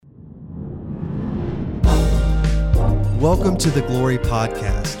Welcome to the Glory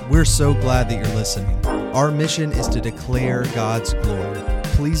Podcast. We're so glad that you're listening. Our mission is to declare God's glory.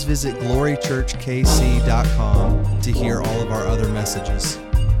 Please visit glorychurchkc.com to hear all of our other messages.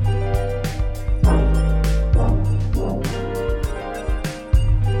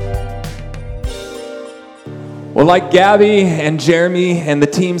 Well, like Gabby and Jeremy and the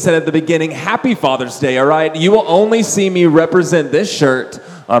team said at the beginning, happy Father's Day, all right? You will only see me represent this shirt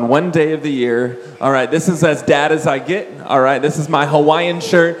on one day of the year. All right, this is as dad as I get. All right, this is my Hawaiian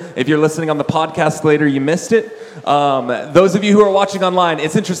shirt. If you're listening on the podcast later, you missed it. Those of you who are watching online,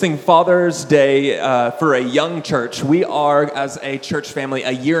 it's interesting, Father's Day for a young church. We are, as a church family,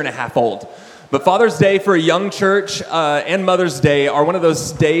 a year and a half old. But Father's Day for a young church and Mother's Day are one of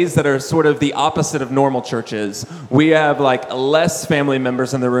those days that are sort of the opposite of normal churches. We have like less family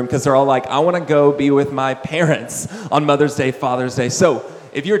members in the room because they're all like, I want to go be with my parents on Mother's Day, Father's Day. So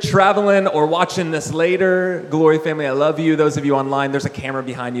if you're traveling or watching this later, Glory family, I love you. Those of you online, there's a camera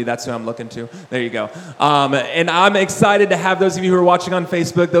behind you. That's who I'm looking to. There you go. And I'm excited to have those of you who are watching on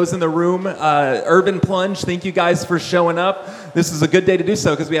Facebook, those in the room, Urban Plunge, thank you guys for showing up. This is a good day to do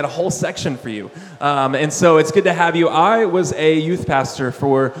so because we had a whole section for you. And so it's good to have you. I was a youth pastor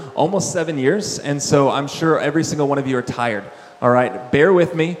for almost 7 years, and so I'm sure every single one of you are tired. All right, bear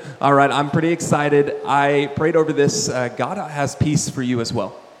with me. All right, I'm pretty excited. I prayed over this. God has peace for you as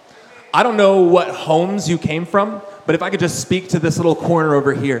well. I don't know what homes you came from, but if I could just speak to this little corner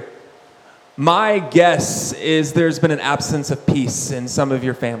over here. My guess is there's been an absence of peace in some of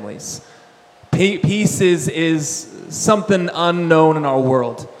your families. Peace is something unknown in our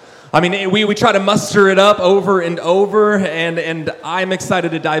world. I mean, we try to muster it up over and over, and I'm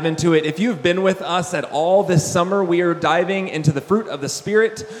excited to dive into it. If you've been with us at all this summer, we are diving into the fruit of the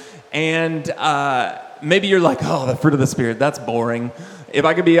Spirit, and maybe you're like, oh, the fruit of the Spirit, that's boring. If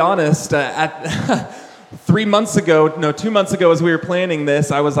I could be honest, 2 months ago, as we were planning this,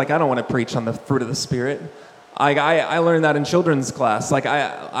 I was like, I don't want to preach on the fruit of the Spirit. I learned that in children's class. Like,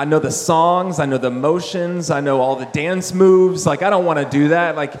 I know the songs, I know the motions, I know all the dance moves. Like, I don't want to do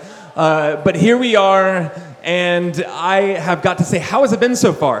that. Like, but here we are, and I have got to say, how has it been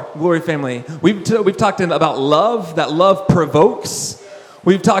so far, Glory family? We've talked about love, that love provokes.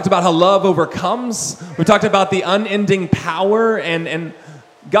 We've talked about how love overcomes. We've talked about the unending power, and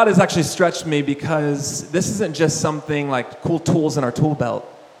God has actually stretched me because this isn't just something like cool tools in our tool belt.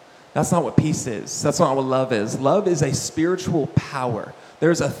 That's not what peace is. That's not what love is. Love is a spiritual power.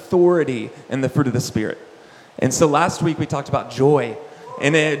 There's authority in the fruit of the Spirit. And so last week we talked about joy.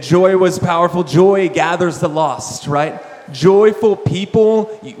 And joy was powerful. Joy gathers the lost, right? Joyful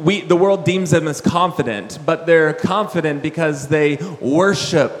people, the world deems them as confident, but they're confident because they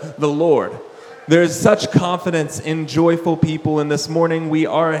worship the Lord. There's such confidence in joyful people. And this morning we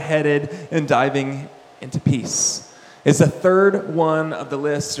are headed and diving into peace. It's the third one of the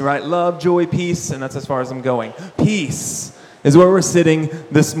list, right? Love, joy, peace, and that's as far as I'm going. Peace is where we're sitting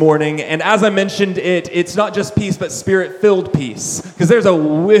this morning. And as I mentioned, it's not just peace, but Spirit-filled peace. Because there's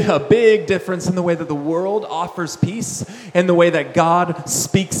a big difference in the way that the world offers peace and the way that God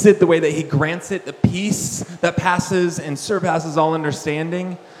speaks it, the way that He grants it, the peace that passes and surpasses all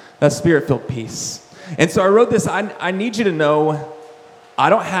understanding. That's Spirit-filled peace. And so I wrote this. I need you to know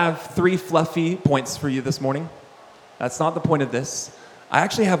I don't have 3 fluffy points for you this morning. That's not the point of this. I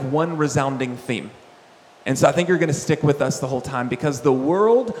actually have one resounding theme. And so I think you're going to stick with us the whole time because the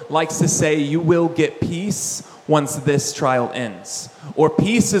world likes to say you will get peace once this trial ends. Or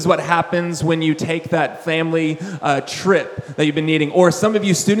peace is what happens when you take that family trip that you've been needing. Or some of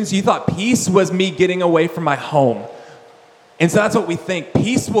you students, you thought peace was me getting away from my home. And so that's what we think.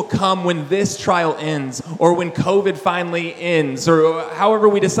 Peace will come when this trial ends or when COVID finally ends or however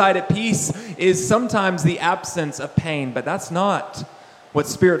we decide it. Peace is sometimes the absence of pain, but that's not what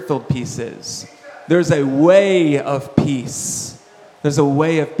Spirit-filled peace is. There's a way of peace. There's a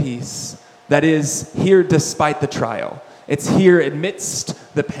way of peace that is here despite the trial. It's here amidst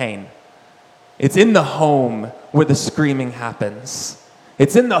the pain. It's in the home where the screaming happens.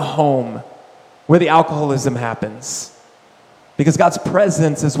 It's in the home where the alcoholism happens. Because God's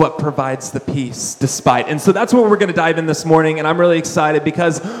presence is what provides the peace despite. And so that's what we're going to dive in this morning. And I'm really excited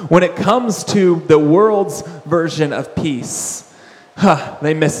because when it comes to the world's version of peace,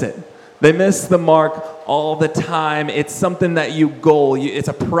 they miss it. They miss the mark all the time. It's something that you goal. It's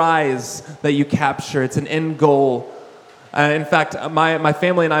a prize that you capture. It's an end goal. In fact, my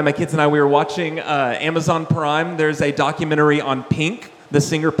family and I, my kids and I, we were watching Amazon Prime. There's a documentary on Pink, the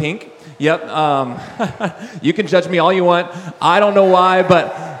singer Pink. Yep. You can judge me all you want. I don't know why,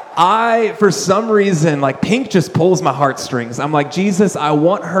 but for some reason, like Pink just pulls my heartstrings. I'm like, Jesus, I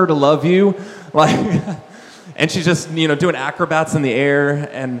want her to love you. Like, And she's just, doing acrobats in the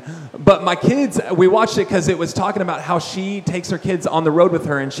air. But my kids, we watched it because it was talking about how she takes her kids on the road with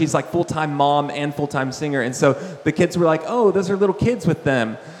her, and she's like full-time mom and full-time singer. And so the kids were like, oh, those are little kids with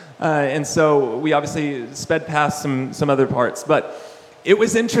them. And so we obviously sped past some other parts. But it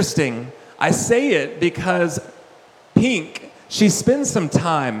was interesting. I say it because Pink, she spends some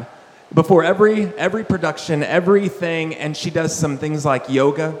time before every production, everything, and she does some things like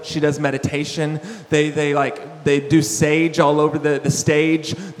yoga. She does meditation. They do sage all over the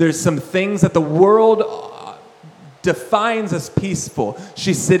stage. There's some things that the world defines as peaceful.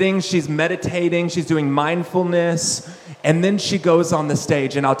 She's sitting, she's meditating, she's doing mindfulness, and then she goes on the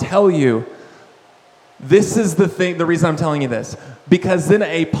stage. And I'll tell you, this is the reason I'm telling you this, because then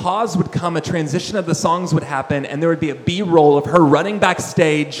a pause would come, a transition of the songs would happen, and there would be a B-roll of her running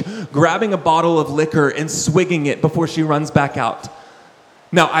backstage, grabbing a bottle of liquor and swigging it before she runs back out.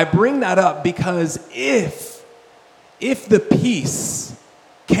 Now, I bring that up because if the peace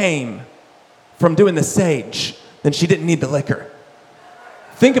came from doing the sage, then she didn't need the liquor.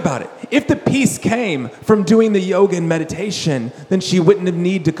 Think about it. If the peace came from doing the yoga and meditation, then she wouldn't have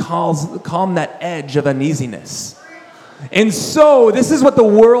need to calm that edge of uneasiness. And so this is what the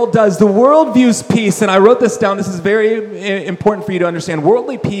world does. The world views peace, and I wrote this down. This is very important for you to understand.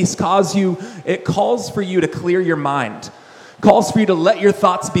 Worldly peace calls for you to clear your mind. Calls for you to let your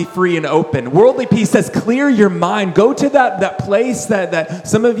thoughts be free and open. Worldly peace says clear your mind. Go to that place that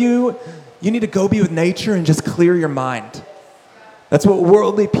some of you need to go be with nature and just clear your mind. That's what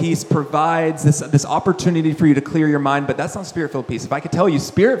worldly peace provides, this opportunity for you to clear your mind, but that's not spirit-filled peace. If I could tell you,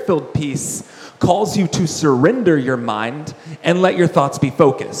 spirit-filled peace calls you to surrender your mind and let your thoughts be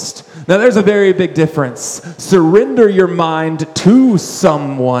focused. Now, there's a very big difference. Surrender your mind to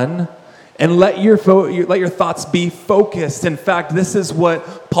someone and let your thoughts be focused. In fact, this is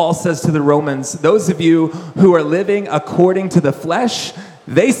what Paul says to the Romans. Those of you who are living according to the flesh,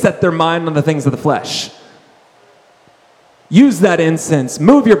 they set their mind on the things of the flesh. Use that incense.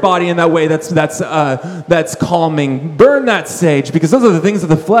 Move your body in that way that's calming. Burn that sage, because those are the things of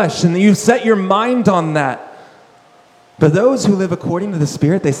the flesh, and you set your mind on that. But those who live according to the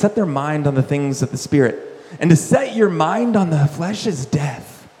Spirit, they set their mind on the things of the Spirit. And to set your mind on the flesh is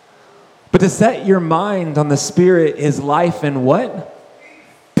death. But to set your mind on the Spirit is life and what?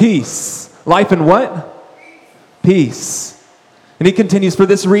 Peace. Life and what? Peace. And he continues, for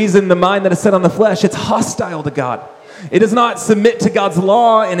this reason, the mind that is set on the flesh, it's hostile to God. It does not submit to God's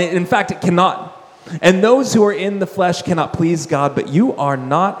law, and in fact, it cannot. And those who are in the flesh cannot please God, but you are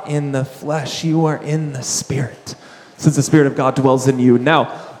not in the flesh. You are in the Spirit, since the Spirit of God dwells in you.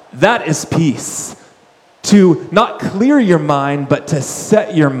 Now, that is peace. To not clear your mind, but to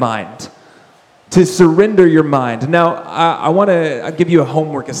set your mind. To surrender your mind. Now, I want to give you a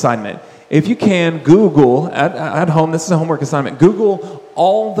homework assignment. If you can, Google, at home, this is a homework assignment, Google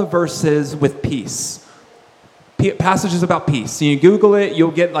all the verses with peace. Passages about peace. So you Google it, you'll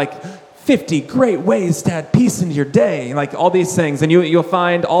get like 50 great ways to add peace into your day, like all these things, and you'll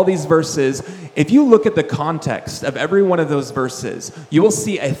find all these verses. If you look at the context of every one of those verses, you will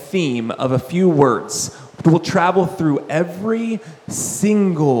see a theme of a few words that will travel through every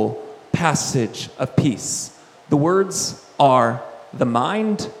single passage of peace. The words are the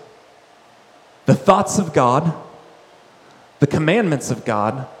mind, the thoughts of God, the commandments of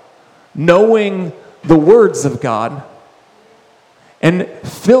God, knowing the words of God, and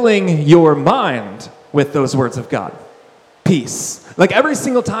filling your mind with those words of God. Peace. Like every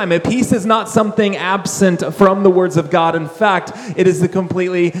single time, peace is not something absent from the words of God. In fact, it is the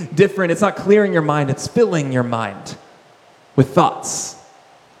completely different. It's not clearing your mind, it's filling your mind with thoughts,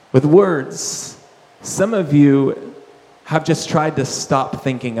 with words. Some of you have just tried to stop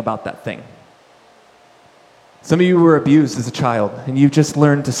thinking about that thing. Some of you were abused as a child, and you've just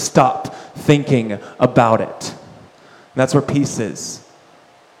learned to stop thinking about it. And that's where peace is.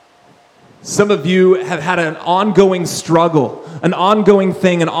 Some of you have had an ongoing struggle, an ongoing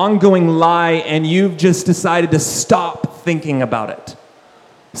thing, an ongoing lie, and you've just decided to stop thinking about it.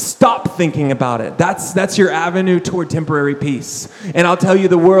 Stop thinking about it. That's your avenue toward temporary peace. And I'll tell you,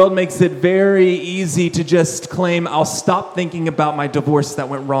 the world makes it very easy to just claim, I'll stop thinking about my divorce that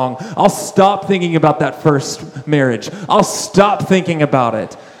went wrong. I'll stop thinking about that first marriage. I'll stop thinking about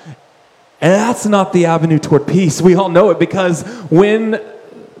it. And that's not the avenue toward peace. We all know it, because when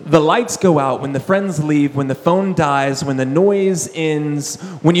the lights go out, when the friends leave, when the phone dies, when the noise ends,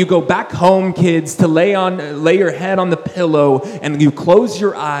 when you go back home, kids, to lay your head on the pillow and you close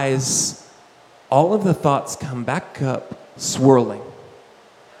your eyes, all of the thoughts come back up swirling.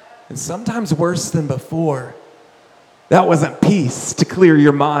 And sometimes worse than before. That wasn't peace to clear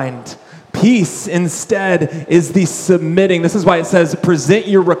your mind. Peace instead is the submitting. This is why it says, present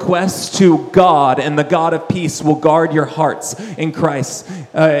your requests to God, and the God of peace will guard your hearts in Christ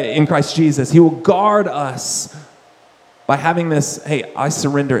Jesus. He will guard us by having this, hey, I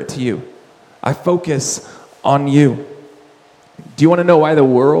surrender it to you. I focus on you. Do you want to know why the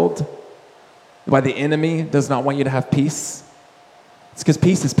enemy does not want you to have peace? It's because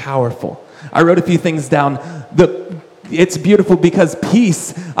peace is powerful. I wrote a few things down. It's beautiful because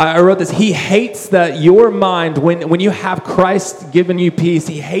peace, I wrote this, he hates that your mind, when you have Christ giving you peace,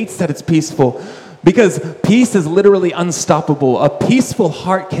 he hates that it's peaceful because peace is literally unstoppable. A peaceful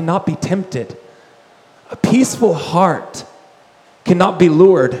heart cannot be tempted. A peaceful heart cannot be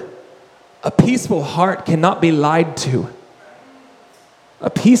lured. A peaceful heart cannot be lied to. A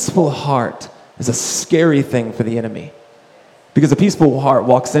peaceful heart is a scary thing for the enemy because a peaceful heart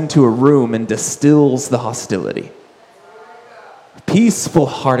walks into a room and distills the hostility. A peaceful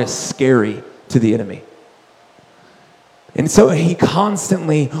heart is scary to the enemy. And so he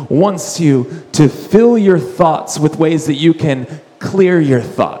constantly wants you to fill your thoughts with ways that you can clear your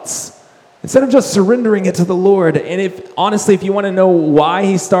thoughts. Instead of just surrendering it to the Lord. And if you want to know why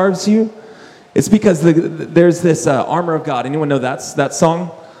he starves you, it's because there's this armor of God. Anyone know that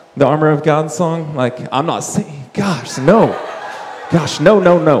song? The armor of God song? Like, I'm not saying, no.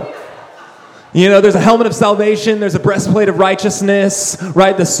 You know, there's a helmet of salvation, there's a breastplate of righteousness,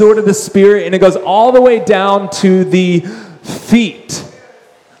 right? The sword of the Spirit, and it goes all the way down to the feet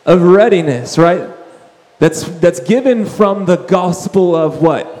of readiness, right? That's given from the gospel of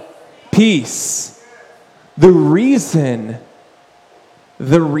what? Peace. The reason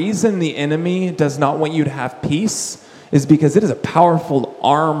the enemy does not want you to have peace is because it is a powerful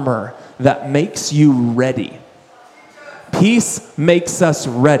armor that makes you ready. Peace makes us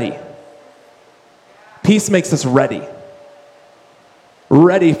ready. Peace makes us ready.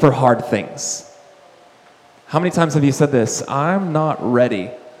 Ready for hard things. How many times have you said this? I'm not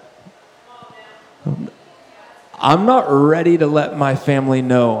ready. I'm not ready to let my family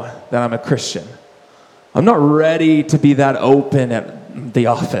know that I'm a Christian. I'm not ready to be that open at the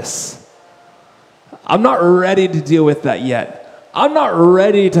office. I'm not ready to deal with that yet. I'm not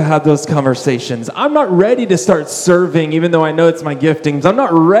ready to have those conversations. I'm not ready to start serving, even though I know it's my giftings. I'm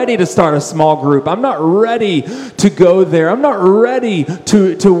not ready to start a small group. I'm not ready to go there. I'm not ready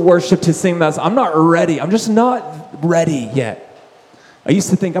to worship, to sing that. I'm not ready. I'm just not ready yet. I used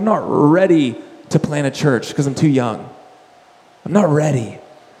to think I'm not ready to plant a church because I'm too young. I'm not ready.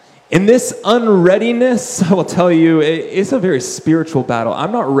 In this unreadiness, I will tell you, it's a very spiritual battle.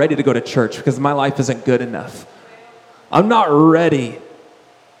 I'm not ready to go to church because my life isn't good enough. I'm not ready.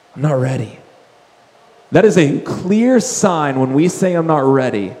 I'm not ready. That is a clear sign when we say I'm not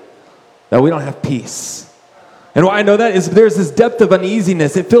ready that we don't have peace. And why I know that is there's this depth of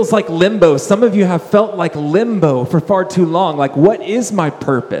uneasiness. It feels like limbo. Some of you have felt like limbo for far too long. Like, what is my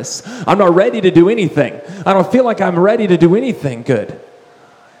purpose? I'm not ready to do anything. I don't feel like I'm ready to do anything good.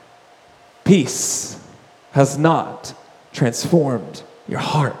 Peace has not transformed your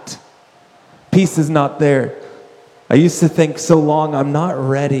heart. Peace is not there. I used to think so long, I'm not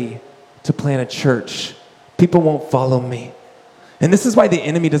ready to plant a church. People won't follow me. And this is why the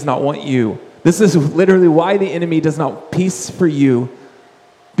enemy does not want you. This is literally why the enemy does not want peace for you,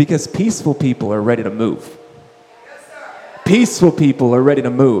 because peaceful people are ready to move. Peaceful people are ready to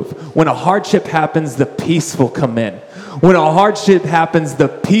move. When a hardship happens, the peaceful come in. When a hardship happens, the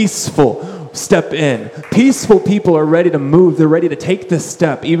peaceful step in. Peaceful people are ready to move. They're ready to take this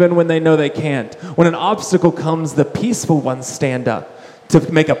step, even when they know they can't. When an obstacle comes, the peaceful ones stand up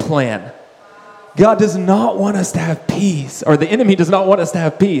to make a plan. God does not want us to have peace, or the enemy does not want us to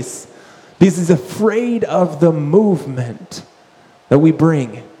have peace, because he's afraid of the movement that we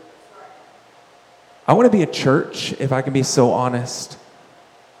bring. I want to be a church, if I can be so honest,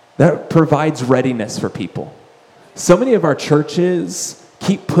 that provides readiness for people. So many of our churches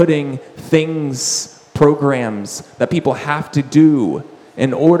keep putting things, programs that people have to do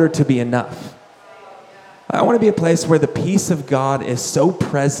in order to be enough. I want to be a place where the peace of God is so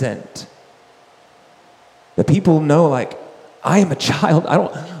present that people know, like, I am a child.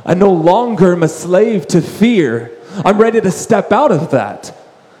 I no longer am a slave to fear. I'm ready to step out of that.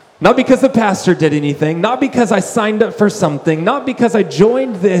 Not because the pastor did anything, not because I signed up for something, not because I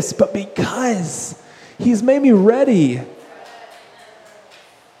joined this, but because he's made me ready.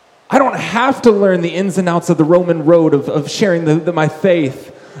 I don't have to learn the ins and outs of the Roman road of sharing my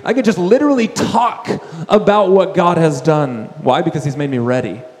faith. I could just literally talk about what God has done. Why? Because he's made me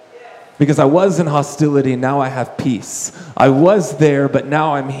ready. Because I was in hostility, now I have peace. I was there, but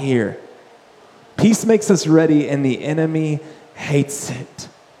now I'm here. Peace makes us ready, and the enemy hates it.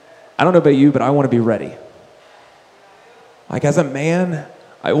 I don't know about you, but I want to be ready. Like as a man,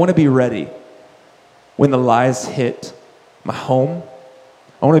 I want to be ready when the lies hit my home.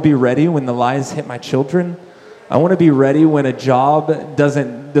 I want to be ready when the lies hit my children. I want to be ready when a job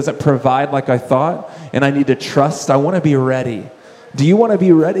doesn't provide like I thought and I need to trust. I want to be ready. Do you want to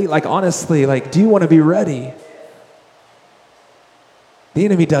be ready? Like honestly, like do you want to be ready? The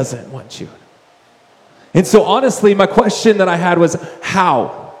enemy doesn't want you. And so honestly, my question that I had was,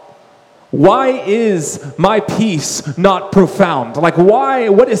 how? Why is my peace not profound? Like why,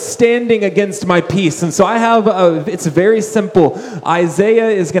 what is standing against my peace? And so I have, it's very simple. Isaiah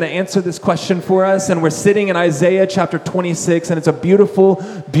is going to answer this question for us. And we're sitting in Isaiah chapter 26, and it's a beautiful,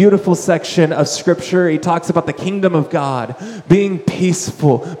 beautiful section of scripture. He talks about the kingdom of God being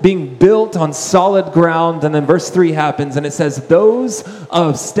peaceful, being built on solid ground. And then verse 3 happens, and it says, those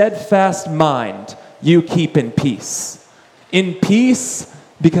of steadfast mind you keep in peace. In peace,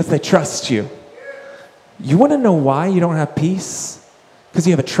 because they trust you. You want to know why you don't have peace? Because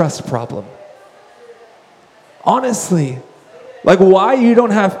you have a trust problem. Honestly, like why you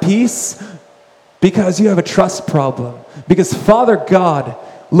don't have peace? Because you have a trust problem. Because Father God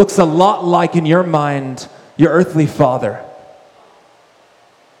looks a lot like in your mind your earthly father.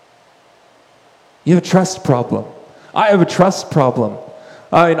 You have a trust problem. I have a trust problem.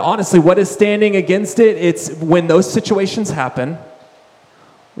 And honestly, what is standing against it? It's when those situations happen,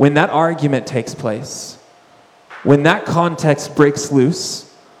 when that argument takes place, when that context breaks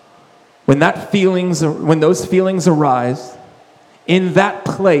loose, when those feelings arise, in that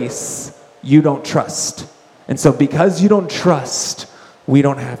place, you don't trust. And so because you don't trust, we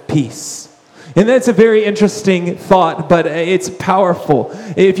don't have peace. And that's a very interesting thought, but it's powerful.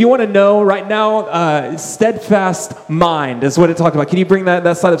 If you want to know right now, steadfast mind is what it talks about. Can you bring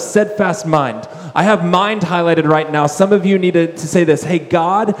that slide of steadfast mind? I have mind highlighted right now. Some of you need to say this. Hey,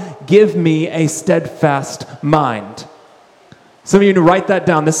 God, give me a steadfast mind. Some of you need to write that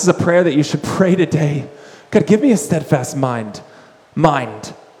down. This is a prayer that you should pray today. God, give me a steadfast mind.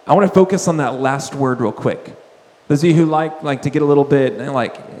 Mind. I want to focus on that last word real quick. Those of you who like to get a little bit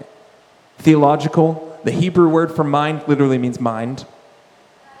theological, the Hebrew word for mind literally means mind.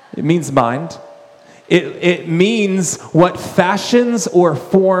 It means mind. It means what fashions or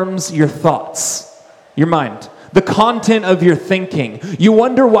forms your thoughts, your mind, the content of your thinking. You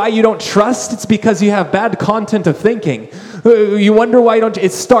wonder why you don't trust? It's because you have bad content of thinking. You wonder why you don't.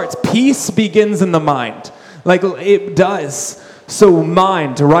 It starts. Peace begins in the mind. Like it does. So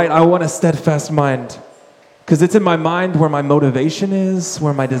mind, right? I want a steadfast mind. Because it's in my mind where my motivation is,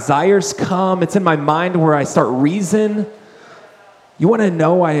 where my desires come. It's in my mind where I start reason. You want to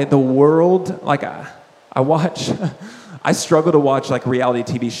know the world, like I struggle to watch like reality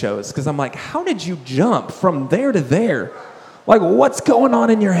TV shows because I'm like, how did you jump from there to there? Like, what's going on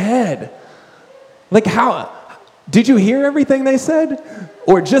in your head? Like, how, did you hear everything they said?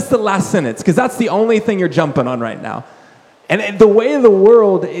 Or just the last sentence? Because that's the only thing you're jumping on right now. And the way of the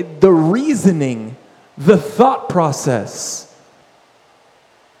world, the reasoning, the thought process,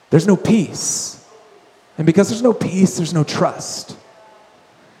 there's no peace. And because there's no peace, there's no trust.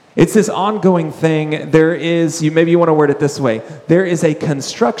 It's this ongoing thing. There is, maybe you want to word it this way, there is a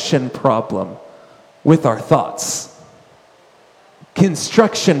construction problem with our thoughts.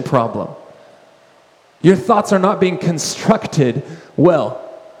 Construction problem. Your thoughts are not being constructed well.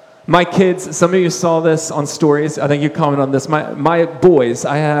 My kids, some of you saw this on stories. I think you commented on this. My boys,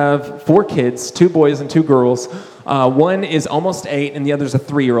 I have 4 kids, 2 boys and 2 girls. One is almost 8 and the other's a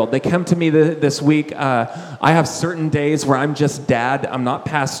 3-year-old. They come to me this week. I have certain days where I'm just dad. I'm not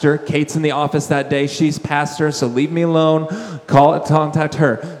pastor. Kate's in the office that day. She's pastor, so leave me alone. Contact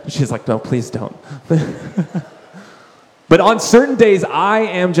her. She's like, no, please don't. But on certain days, I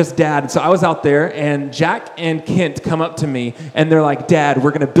am just dad. So I was out there, and Jack and Kent come up to me, and they're like, Dad,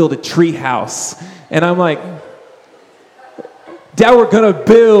 we're going to build a tree house. And I'm like, Dad, we're going to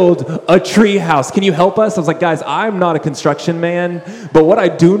build a tree house. Can you help us? I was like, guys, I'm not a construction man, but what I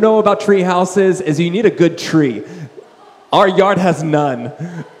do know about tree houses is you need a good tree. Our yard has none.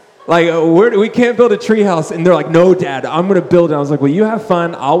 Like, we can't build a tree house. And they're like, no, Dad, I'm going to build it. I was like, well, you have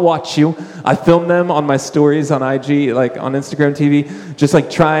fun. I'll watch you. I film them on my stories on IG, like on Instagram TV, just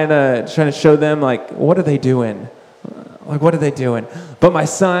like trying to show them, like, what are they doing? Like, what are they doing? But my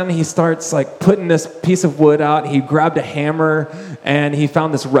son, he starts like putting this piece of wood out. He grabbed a hammer and he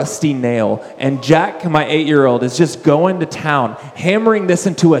found this rusty nail. And Jack, my 8-year-old, is just going to town, hammering this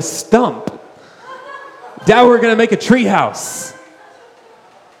into a stump. Dad, we're going to make a tree house.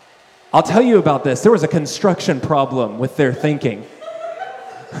 I'll tell you about this. There was a construction problem with their thinking.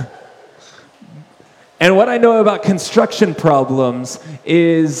 And what I know about construction problems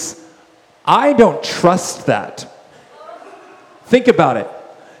is I don't trust that. Think about it.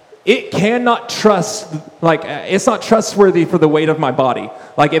 It cannot trust, like, it's not trustworthy for the weight of my body.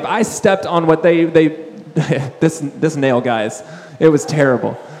 Like, if I stepped on what this nail, guys, it was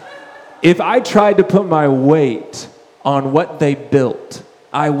terrible. If I tried to put my weight on what they built,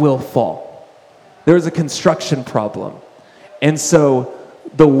 I will fall. There was a construction problem. And so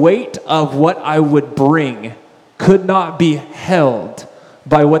the weight of what I would bring could not be held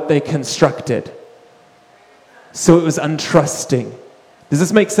by what they constructed. So it was untrusting. Does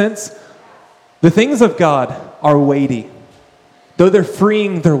this make sense? The things of God are weighty. Though they're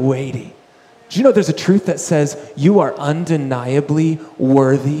freeing, they're weighty. Do you know there's a truth that says, you are undeniably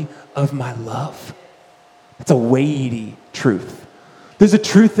worthy of my love? It's a weighty truth. There's a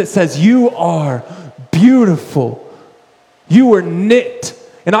truth that says, you are beautiful. You were knit,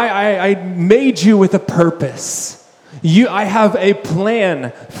 and I made you with a purpose. I have a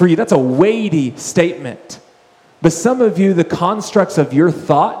plan for you. That's a weighty statement. But some of you, the constructs of your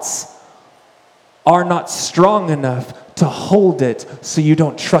thoughts are not strong enough to hold it, so you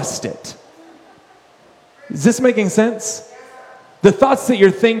don't trust it. Is this making sense? The thoughts that you're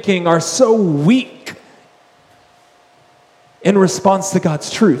thinking are so weak in response to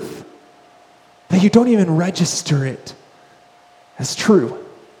God's truth that you don't even register it as true.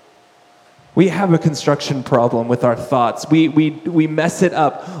 We have a construction problem with our thoughts. We mess it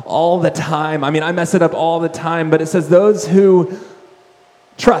up all the time. I mean, I mess it up all the time, but it says those who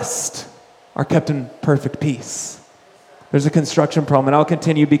trust are kept in perfect peace. There's a construction problem, and I'll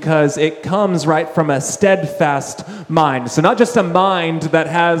continue because it comes right from a steadfast mind. So not just a mind that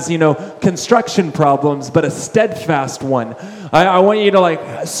has, construction problems, but a steadfast one. I want you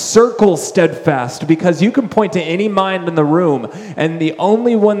to circle steadfast, because you can point to any mind in the room, and the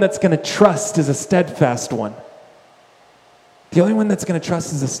only one that's going to trust is a steadfast one. The only one that's going to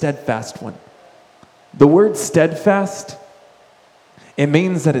trust is a steadfast one. The word steadfast, it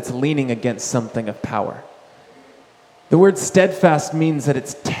means that it's leaning against something of power. The word steadfast means that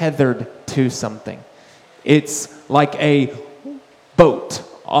it's tethered to something. It's like a boat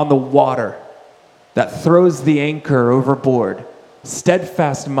on the water that throws the anchor overboard.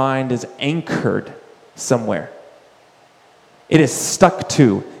 Steadfast mind is anchored somewhere. It is stuck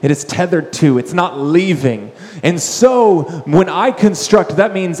to. It is tethered to. It's not leaving. And so when I construct,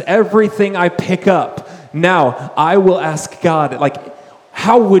 that means everything I pick up. Now, I will ask God,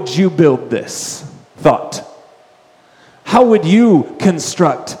 how would you build this thought? How would you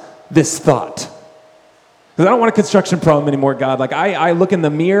construct this thought? Because I don't want a construction problem anymore, God. I look in the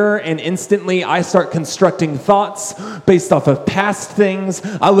mirror and instantly I start constructing thoughts based off of past things.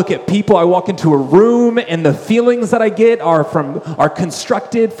 I look at people, I walk into a room, and the feelings that I get are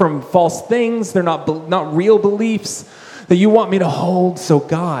constructed from false things. They're not real beliefs that you want me to hold. So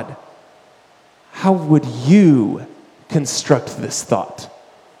God, how would you construct this thought?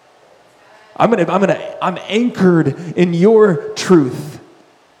 I'm anchored in your truth.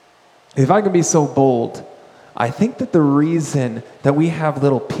 If I can be so bold, I think that the reason that we have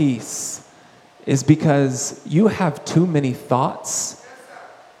little peace is because you have too many thoughts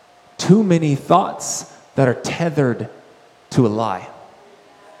that are tethered to a lie.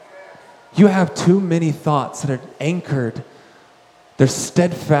 You have too many thoughts that are anchored, they're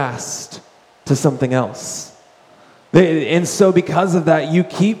steadfast to something else. And so because of that, you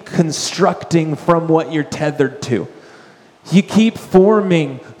keep constructing from what you're tethered to. You keep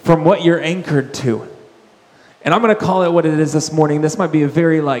forming from what you're anchored to. And I'm going to call it what it is this morning. This might be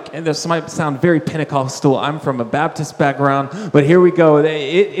and this might sound very Pentecostal. I'm from a Baptist background, but here we go.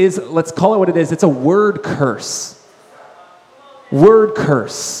 Let's call it what it is. It's a word curse. Word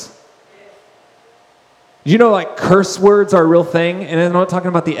curse. You know, curse words are a real thing, and I'm not talking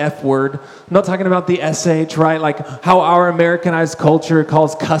about the F word. I'm not talking about the SH, right? How our Americanized culture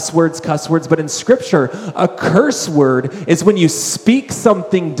calls cuss words, but in Scripture, a curse word is when you speak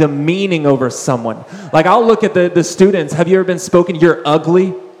something demeaning over someone. I'll look at the students. Have you ever been spoken, you're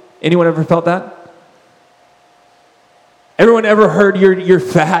ugly? Anyone ever felt that? Everyone ever heard you're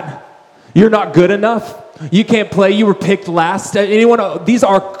fat? You're not good enough? You can't play, you were picked last? Anyone? These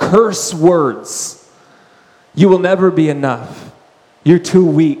are curse words. You will never be enough. You're too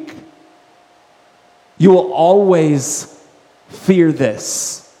weak. You will always fear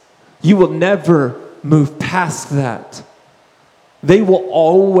this. You will never move past that. They will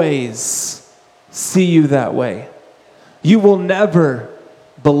always see you that way. You will never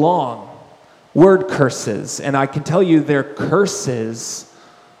belong. Word curses. And I can tell you they're curses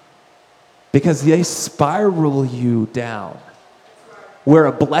because they spiral you down. Where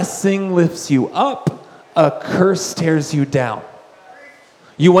a blessing lifts you up, a curse tears you down.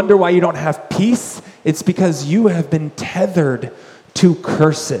 You wonder why you don't have peace? It's because you have been tethered to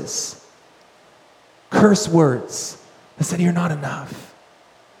curses. Curse words that said you're not enough.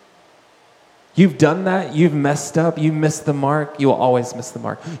 You've done that, you've messed up, you missed the mark, you will always miss the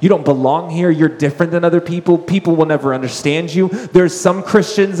mark. You don't belong here, you're different than other people, people will never understand you. There's some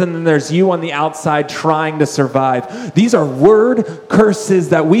Christians and then there's you on the outside trying to survive. These are word curses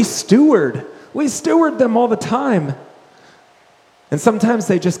that we steward. We steward them all the time. And sometimes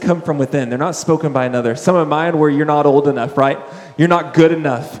they just come from within. They're not spoken by another. Some of mine where you're not old enough, right? You're not good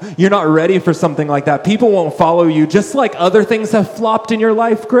enough. You're not ready for something like that. People won't follow you. Just like other things have flopped in your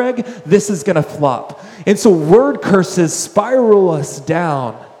life, Greg, this is going to flop. And so word curses spiral us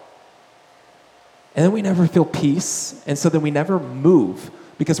down. And then we never feel peace. And so then we never move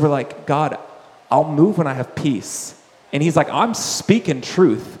because we're like, God, I'll move when I have peace. And he's like, I'm speaking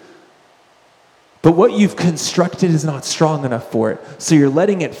truth. But what you've constructed is not strong enough for it. So you're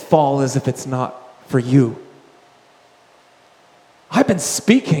letting it fall as if it's not for you. I've been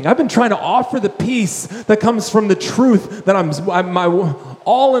speaking. I've been trying to offer the peace that comes from the truth that I'm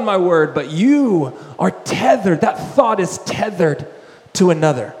all in my word. But you are tethered. That thought is tethered to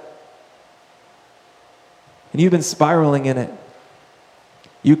another. And you've been spiraling in it.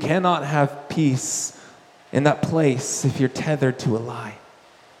 You cannot have peace in that place if you're tethered to a lie.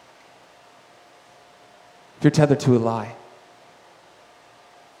 If you're tethered to a lie.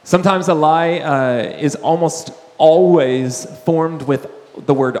 Sometimes a lie is almost always formed with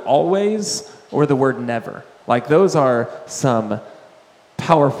the word always or the word never. Like those are some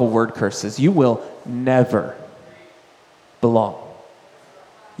powerful word curses. You will never belong.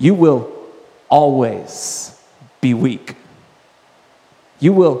 You will always be weak.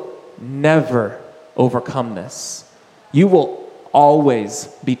 You will never overcome this. You will always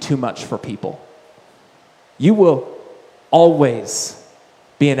be too much for people. You will always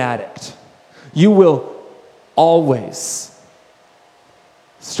be an addict. You will always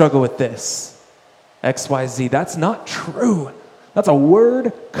struggle with this, XYZ. That's not true. That's a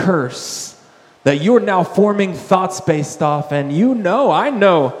word curse that you're now forming thoughts based off, and I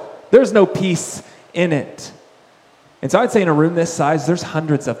know, there's no peace in it. And so I'd say in a room this size, there's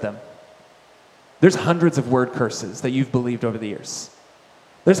hundreds of them. There's hundreds of word curses that you've believed over the years.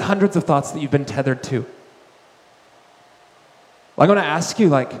 There's hundreds of thoughts that you've been tethered to. I'm going to ask you,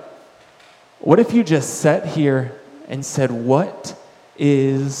 what if you just sat here and said, what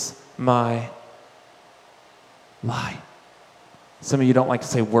is my lie? Some of you don't like to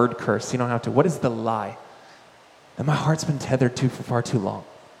say word curse. You don't have to. What is the lie that my heart's been tethered to for far too long?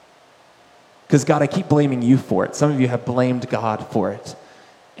 Because, God, I keep blaming you for it. Some of you have blamed God for it.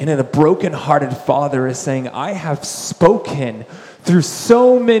 And then a broken-hearted father is saying, I have spoken through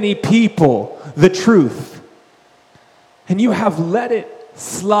so many people the truth. And you have let it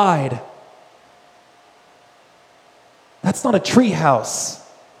slide. That's not a tree house.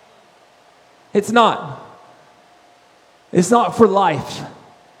 It's not. It's not for life.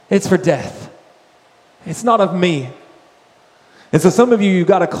 It's for death. It's not of me. And so some of you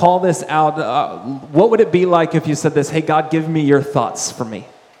got to call this out. What would it be like if you said this? Hey, God, give me your thoughts for me.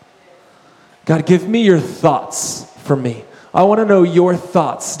 God, give me your thoughts for me. I want to know your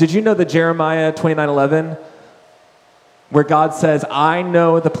thoughts. Did you know that Jeremiah 29:11, where God says, I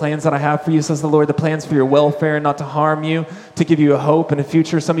know the plans that I have for you, says the Lord, the plans for your welfare, not to harm you, to give you a hope and a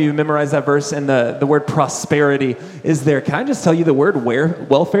future. Some of you memorize that verse, and the word prosperity is there. Can I just tell you the word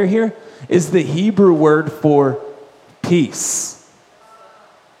welfare here is the Hebrew word for peace,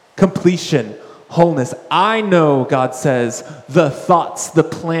 completion, wholeness. I know, God says, the thoughts, the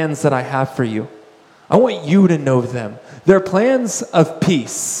plans that I have for you. I want you to know them. They're plans of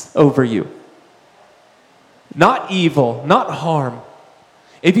peace over you. Not evil, not harm.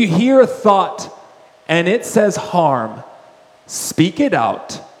 If you hear a thought and it says harm, speak it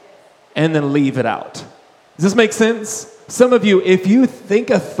out and then leave it out. Does this make sense? Some of you, if you think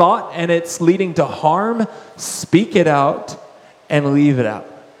a thought and it's leading to harm, speak it out and leave it out.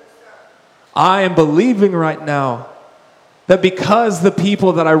 I am believing right now that because the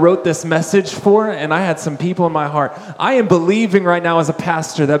people that I wrote this message for, and I had some people in my heart, I am believing right now as a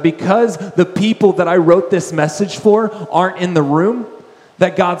pastor that because the people that I wrote this message for aren't in the room,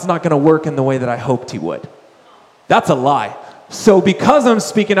 that God's not going to work in the way that I hoped he would. That's a lie. So because I'm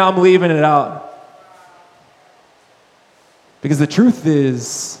speaking out, I'm leaving it out. Because the truth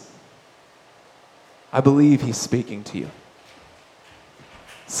is, I believe he's speaking to you.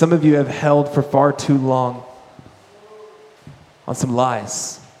 Some of you have held for far too long on some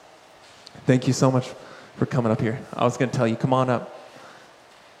lies. Thank you so much for coming up here. I was going to tell you, come on up.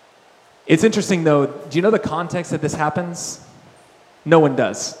 It's interesting though, do you know the context that this happens? No one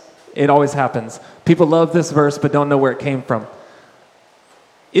does. It always happens. People love this verse but don't know where it came from.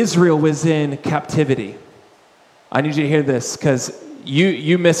 Israel was in captivity. I need you to hear this because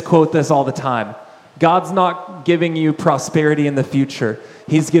you misquote this all the time. God's not giving you prosperity in the future.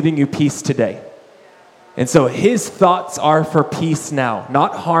 He's giving you peace today. And so his thoughts are for peace now,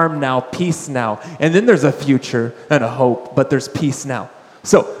 not harm now, peace now. And then there's a future and a hope, but there's peace now.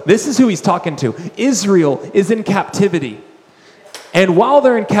 So this is who he's talking to. Israel is in captivity. And while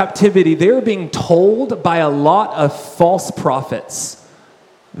they're in captivity, they're being told by a lot of false prophets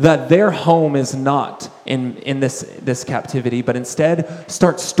that their home is not in this captivity, but instead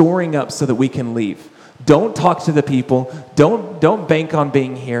start storing up so that we can leave. Don't talk to the people. Don't bank on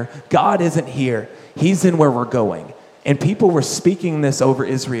being here. God isn't here. He's in where we're going. And people were speaking this over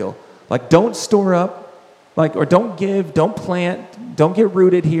Israel. Like, don't store up, or don't give, don't plant, don't get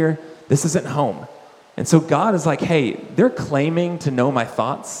rooted here. This isn't home. And so God is like, hey, they're claiming to know my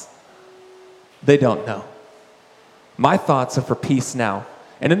thoughts. They don't know. My thoughts are for peace now.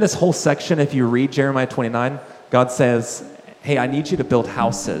 And in this whole section, if you read Jeremiah 29, God says, hey, I need you to build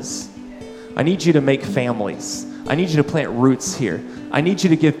houses. I need you to make families. I need you to plant roots here. I need you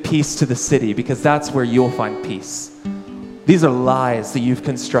to give peace to the city because that's where you'll find peace. These are lies that you've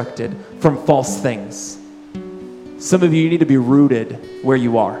constructed from false things. Some of you need to be rooted where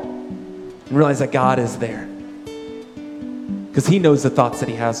you are and realize that God is there because he knows the thoughts that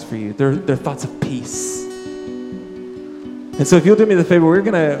he has for you. They're thoughts of peace. And so if you'll do me the favor, we're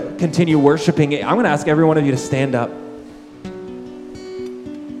going to continue worshiping. I'm going to ask every one of you to stand up.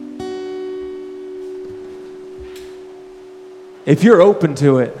 If you're open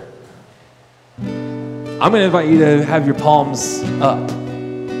to it, I'm going to invite you to have your palms up.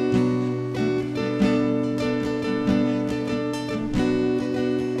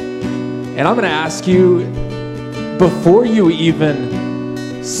 And I'm going to ask you, before you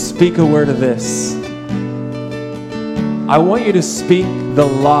even speak a word of this, I want you to speak the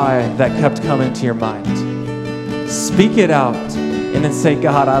lie that kept coming to your mind. Speak it out and then say,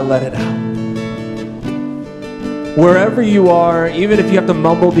 God, I let it out. Wherever you are, even if you have to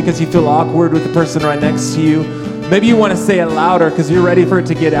mumble because you feel awkward with the person right next to you, maybe you want to say it louder because you're ready for it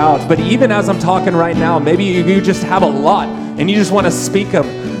to get out. But even as I'm talking right now, maybe you just have a lot and you just want to speak them.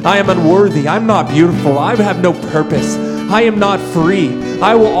 I am unworthy. I'm not beautiful. I have no purpose. I am not free.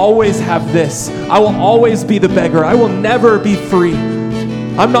 I will always have this. I will always be the beggar. I will never be free.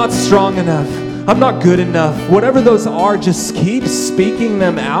 I'm not strong enough. I'm not good enough. Whatever those are, just keep speaking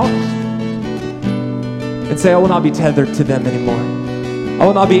them out and say, I will not be tethered to them anymore. I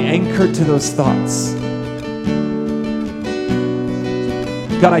will not be anchored to those thoughts.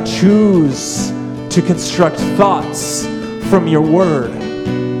 God, I choose to construct thoughts from your word.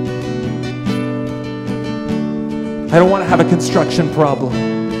 I don't want to have a construction problem.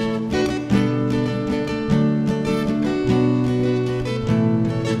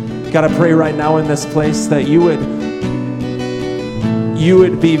 God, I pray right now in this place that you would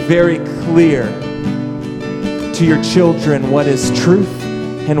be very clear to your children what is truth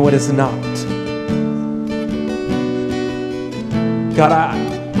and what is not. God,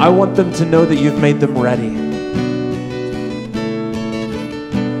 I want them to know that you've made them ready.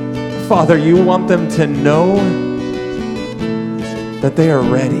 Father, you want them to know that they are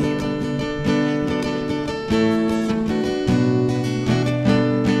ready.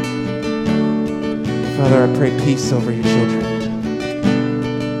 Father, I pray peace over your children.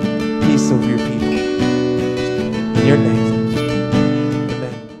 Peace over your people. In your name.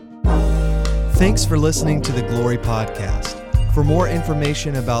 Amen. Thanks for listening to the Glory Podcast. For more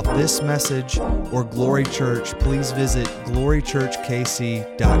information about this message or Glory Church, please visit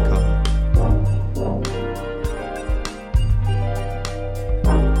glorychurchkc.com.